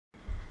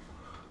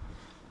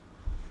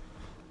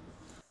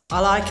I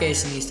like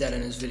Casey Neistat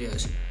in his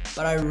videos,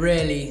 but I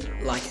really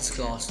like his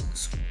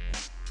glasses.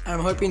 And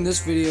I'm hoping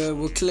this video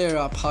will clear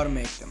up how to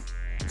make them.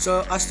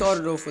 So I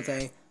started off with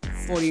a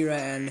 40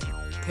 rand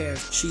pair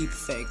of cheap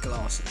fake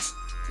glasses,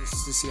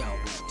 just to see how it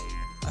went.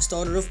 I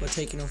started off by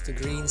taking off the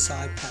green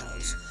side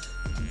panels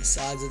on the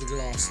sides of the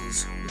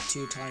glasses with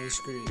 2 tiny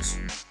screws.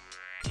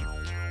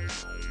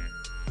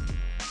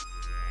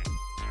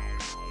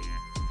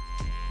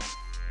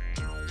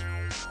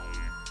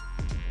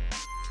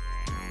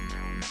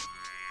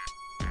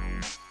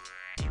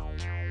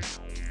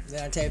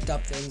 Then I taped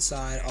up the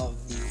inside of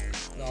the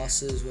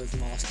glasses with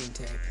masking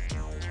tape.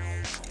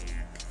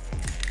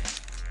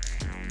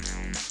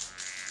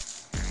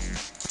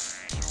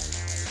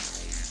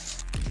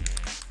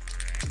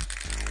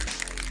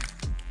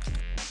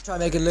 Try to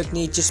make it look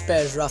neat, just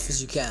spare as rough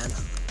as you can.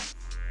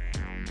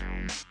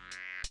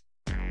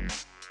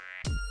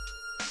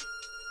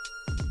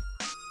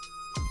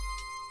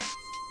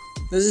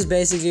 This is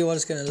basically what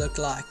it's going to look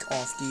like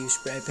after you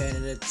spray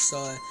painted it,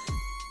 so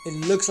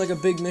it looks like a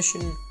big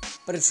mission,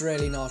 but it's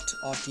really not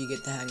after you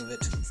get the hang of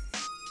it.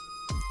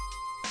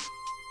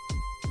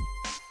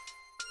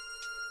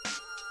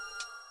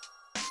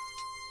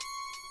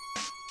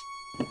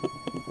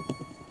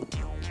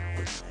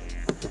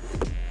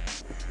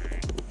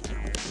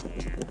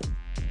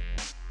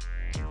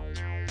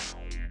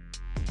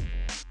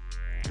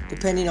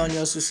 Depending on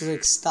your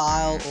specific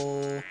style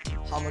or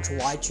how much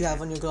white you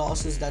have on your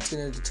glasses, that's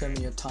going to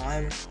determine your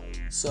time.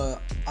 So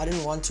I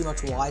didn't want too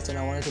much white and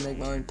I wanted to make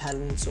my own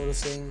pattern sort of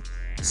thing,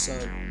 so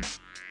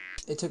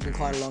it took me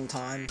quite a long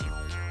time,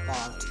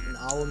 about an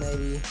hour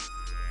maybe,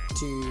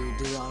 to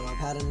design my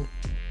pattern.